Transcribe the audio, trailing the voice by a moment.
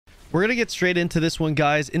We're going to get straight into this one,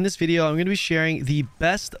 guys. In this video, I'm going to be sharing the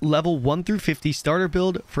best level 1 through 50 starter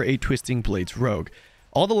build for a Twisting Blades rogue.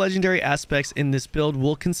 All the legendary aspects in this build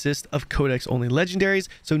will consist of codex only legendaries,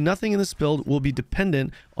 so nothing in this build will be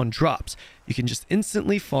dependent on drops. You can just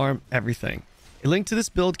instantly farm everything. A link to this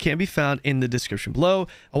build can be found in the description below.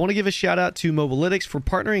 I want to give a shout out to Mobalytics for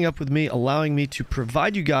partnering up with me, allowing me to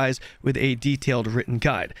provide you guys with a detailed written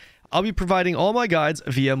guide. I'll be providing all my guides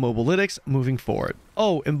via Mobalytics moving forward.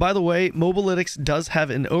 Oh, and by the way, Mobalytics does have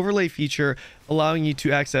an overlay feature allowing you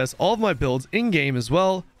to access all of my builds in-game as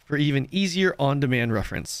well for even easier on-demand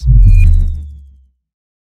reference.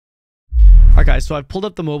 Alright guys, so I've pulled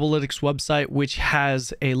up the Mobalytics website, which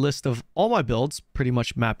has a list of all my builds pretty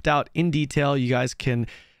much mapped out in detail. You guys can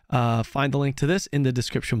find the link to this in the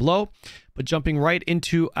description below. But jumping right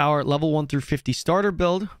into our level 1 through 50 starter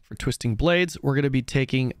build for Twisting Blades, we're going to be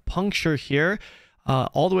taking Puncture here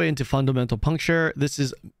all the way into Fundamental Puncture. This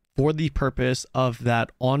is for the purpose of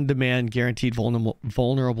that on-demand guaranteed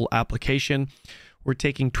vulnerable application. We're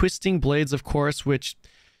taking Twisting Blades, of course, which,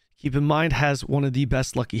 keep in mind, has one of the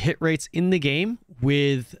best lucky hit rates in the game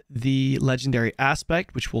with the legendary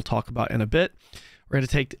aspect, which we'll talk about in a bit. We're going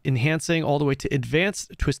to take Enhancing all the way to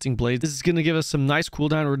Advanced Twisting Blades. This is going to give us some nice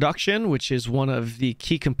cooldown reduction, which is one of the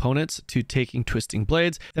key components to taking Twisting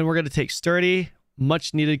Blades. Then we're going to take Sturdy,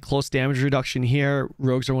 much needed close damage reduction here.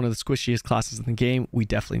 Rogues are one of the squishiest classes in the game. We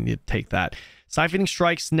definitely need to take that. Siphoning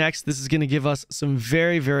Strikes next. This is going to give us some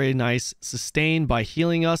very, very nice sustain by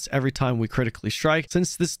healing us every time we critically strike.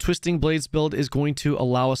 Since this Twisting Blades build is going to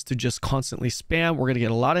allow us to just constantly spam, we're going to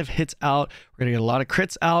get a lot of hits out, we're going to get a lot of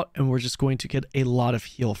crits out, and we're just going to get a lot of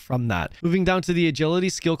heal from that. Moving down to the Agility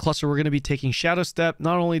skill cluster, we're going to be taking Shadow Step.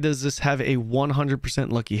 Not only does this have a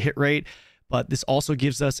 100% lucky hit rate, but this also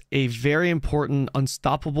gives us a very important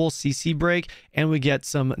unstoppable CC break, and we get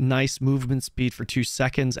some nice movement speed for 2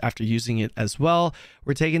 seconds after using it as well.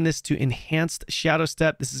 We're taking this to Enhanced Shadow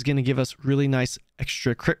Step. This is going to give us really nice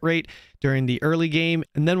extra crit rate during the early game.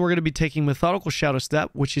 And then we're going to be taking Methodical Shadow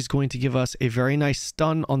Step, which is going to give us a very nice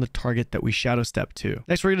stun on the target that we Shadow Step to.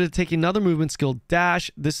 Next, we're going to take another movement skill,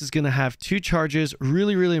 Dash. This is going to have 2 charges,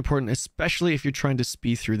 really, really important, especially if you're trying to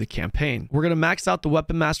speed through the campaign. We're going to max out the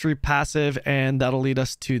Weapon Mastery passive, and that'll lead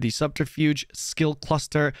us to the Subterfuge skill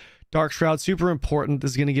cluster. Dark Shroud, super important.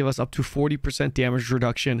 This is going to give us up to 40% damage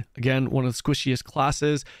reduction. Again, one of the squishiest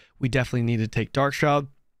classes. We definitely need to take Dark Shroud.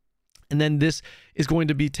 And then this is going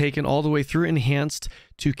to be taken all the way through Enhanced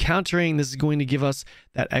to Countering. This is going to give us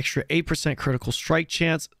that extra 8% critical strike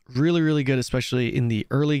chance. Really, really good, especially in the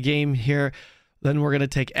early game here. Then we're going to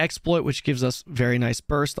take Exploit, which gives us very nice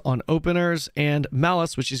burst on openers, and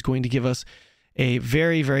Malice, which is going to give us a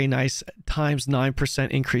very, very nice times 9%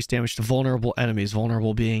 increased damage to vulnerable enemies.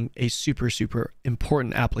 Vulnerable being a super, super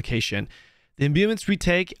important application. The imbuements we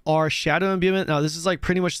take are Shadow Imbuement. Now, this is like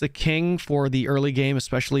pretty much the king for the early game,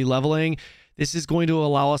 especially leveling. This is going to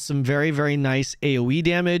allow us some very, very nice AoE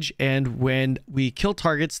damage. And when we kill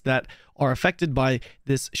targets that are affected by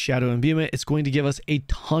this Shadow Imbuement, it's going to give us a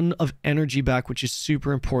ton of energy back, which is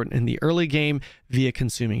super important in the early game via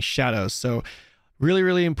consuming shadows. So really,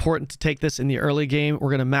 really important to take this in the early game. We're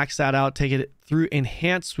going to max that out, take it through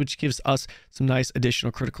Enhanced, which gives us some nice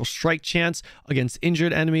additional critical strike chance against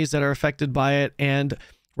injured enemies that are affected by it. And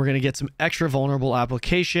we're going to get some extra vulnerable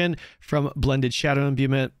application from Blended Shadow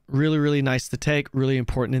Imbuement. Really, really nice to take. Really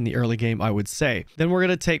important in the early game, I would say. Then we're going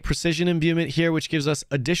to take Precision Imbuement here, which gives us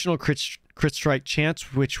additional crit strike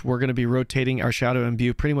chance, which we're going to be rotating our Shadow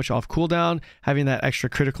Imbue pretty much off cooldown. Having that extra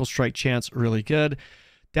critical strike chance, really good.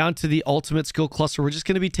 Down to the ultimate skill cluster, we're just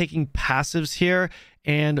going to be taking passives here,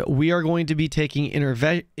 and we are going to be taking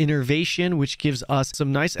Innervation, which gives us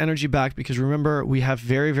some nice energy back, because remember, we have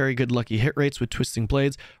very, very good lucky hit rates with Twisting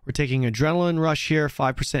Blades. We're taking Adrenaline Rush here,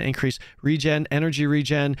 5% increase regen, energy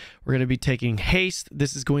regen. We're going to be taking Haste.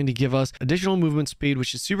 This is going to give us additional movement speed,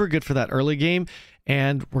 which is super good for that early game,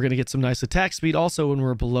 and we're going to get some nice attack speed also when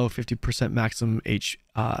we're below 50% maximum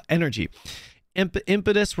energy.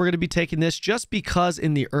 Impetus, we're going to be taking this just because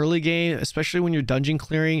in the early game, especially when you're dungeon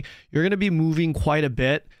clearing, you're going to be moving quite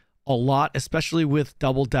a lot, especially with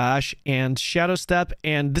Double Dash and Shadow Step,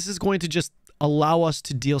 and this is going to just allow us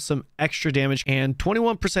to deal some extra damage, and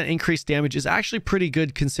 21% increased damage is actually pretty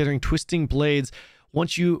good considering Twisting Blades.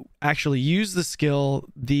 Once you actually use the skill,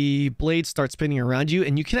 the blades start spinning around you,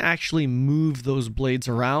 and you can actually move those blades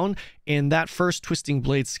around. And that first Twisting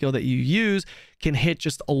Blade skill that you use can hit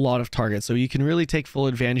just a lot of targets. So you can really take full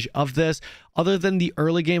advantage of this. Other than the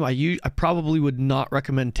early game, I probably would not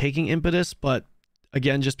recommend taking Impetus, but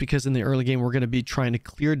again, just because in the early game, we're going to be trying to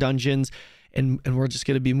clear dungeons, and we're just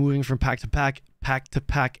going to be moving from pack to pack. pack to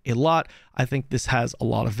pack a lot, I think this has a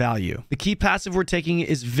lot of value. The key passive we're taking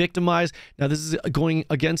is Victimize. Now, this is going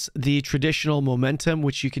against the traditional momentum,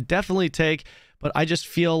 which you could definitely take, but I just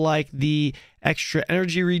feel like the extra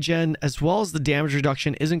energy regen as well as the damage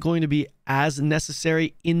reduction isn't going to be as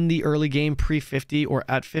necessary in the early game pre-50 or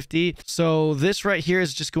at 50. So this right here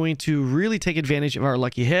is just going to really take advantage of our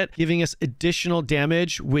lucky hit, giving us additional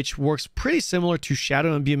damage, which works pretty similar to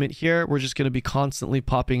Shadow Imbuement here. We're just going to be constantly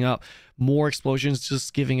popping up more explosions,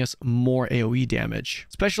 just giving us more AoE damage.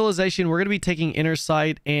 Specialization, we're going to be taking Inner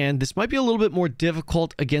Sight, and this might be a little bit more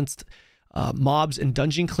difficult against mobs and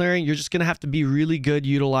dungeon clearing. You're just going to have to be really good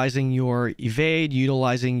utilizing your evade,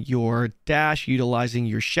 utilizing your dash, utilizing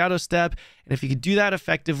your shadow step. And if you could do that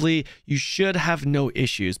effectively, you should have no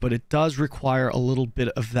issues, but it does require a little bit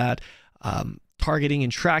of that targeting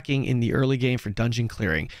and tracking in the early game for dungeon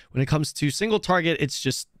clearing. When it comes to single target, it's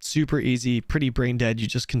just super easy, pretty brain dead. You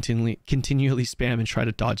just continually spam and try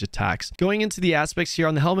to dodge attacks. Going into the aspects here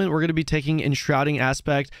on the helmet, we're going to be taking Enshrouding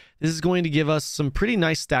Aspect. This is going to give us some pretty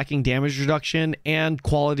nice stacking damage reduction and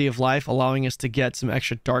quality of life, allowing us to get some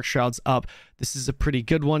extra Dark Shrouds up. This is a pretty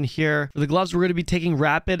good one here. For the gloves, we're going to be taking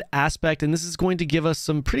Rapid Aspect, and this is going to give us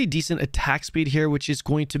some pretty decent attack speed here, which is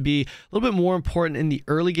going to be a little bit more important in the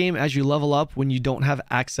early game as you level up when you don't have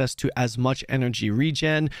access to as much energy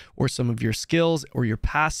regen or some of your skills or your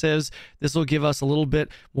passives. This will give us a little bit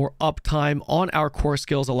more uptime on our core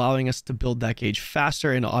skills, allowing us to build that gauge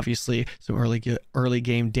faster and obviously some early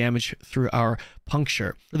game damage through our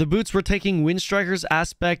puncture. For the boots, we're taking Windstriker's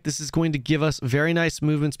Aspect. This is going to give us very nice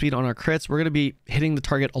movement speed on our crits. We're going to be hitting the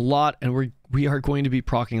target a lot, and we are going to be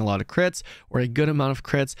proccing a lot of crits, or a good amount of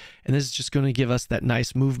crits, and this is just going to give us that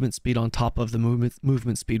nice movement speed on top of the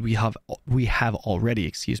movement speed we have already,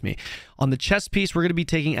 excuse me. On the chest piece, we're going to be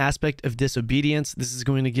taking Aspect of Disobedience. This is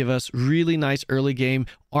going to give us really nice early game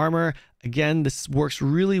armor. Again, this works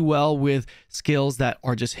really well with skills that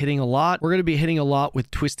are just hitting a lot. We're going to be hitting a lot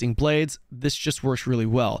with Twisting Blades. This just works really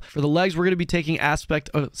well. For the legs, we're going to be taking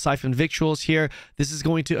Aspect of Siphon Victuals here. This is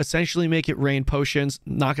going to essentially make it rain potions.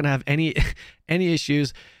 Not going to have any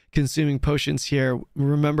issues consuming potions here.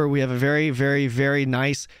 Remember, we have a very, very, very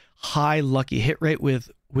nice high lucky hit rate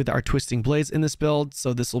with our Twisting Blades in this build,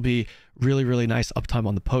 so this will be really, really nice uptime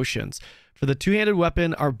on the potions. For the two-handed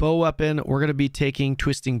weapon, our bow weapon, we're going to be taking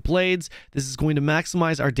Twisting Blades. This is going to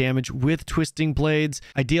maximize our damage with Twisting Blades.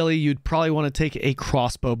 Ideally, you'd probably want to take a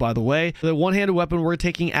crossbow, by the way. For the one-handed weapon, we're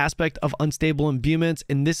taking Aspect of Unstable Imbuements,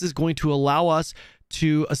 and this is going to allow us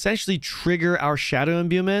to essentially trigger our Shadow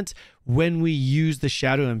Imbuement when we use the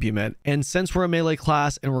Shadow Imbuement. And since we're a melee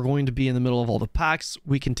class and we're going to be in the middle of all the packs,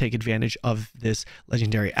 we can take advantage of this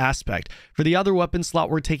legendary aspect. For the other weapon slot,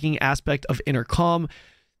 we're taking Aspect of Intercom.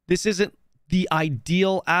 This isn't the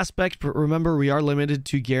ideal aspect, but remember, we are limited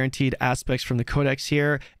to guaranteed aspects from the codex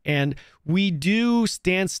here, and we do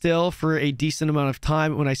stand still for a decent amount of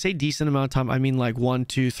time. When I say decent amount of time, I mean like 1,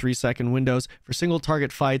 2, 3 second windows. For single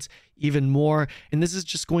target fights, even more. And this is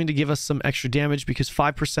just going to give us some extra damage because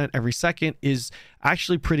 5% every second is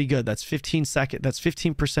actually pretty good. That's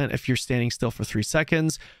 15% if you're standing still for 3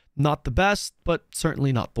 seconds. Not the best, but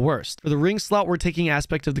certainly not the worst. For the ring slot, we're taking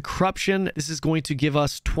Aspect of the Corruption. This is going to give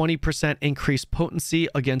us 20% increased potency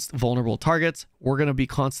against vulnerable targets. We're going to be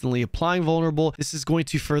constantly applying vulnerable. This is going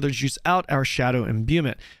to further juice out our Shadow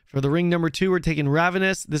Imbuement. For the ring number 2, we're taking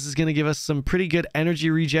Ravenous. This is going to give us some pretty good energy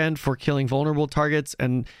regen for killing vulnerable targets,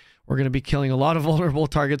 and we're going to be killing a lot of vulnerable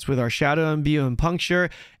targets with our Shadow Imbue and Puncture.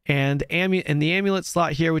 And the Amulet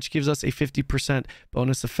slot here, which gives us a 50%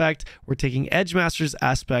 bonus effect. We're taking Edgemaster's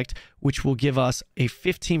Aspect, which will give us a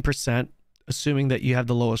 15%, assuming that you have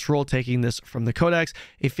the lowest roll taking this from the codex,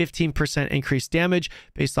 a 15% increased damage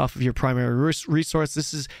based off of your primary resource.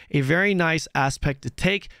 This is a very nice aspect to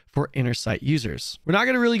take for Inner Sight users. We're not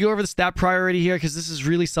going to really go over the stat priority here because this is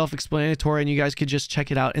really self-explanatory and you guys could just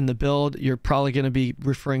check it out in the build. You're probably going to be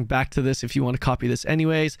referring back to this if you want to copy this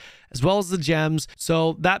anyways, as well as the gems.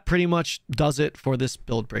 So that pretty much does it for this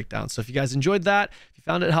build breakdown. So if you guys enjoyed that, if you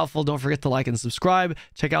found it helpful, don't forget to like and subscribe.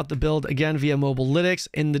 Check out the build again via Mobilytics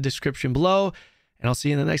in the description below, and I'll see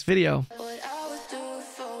you in the next video.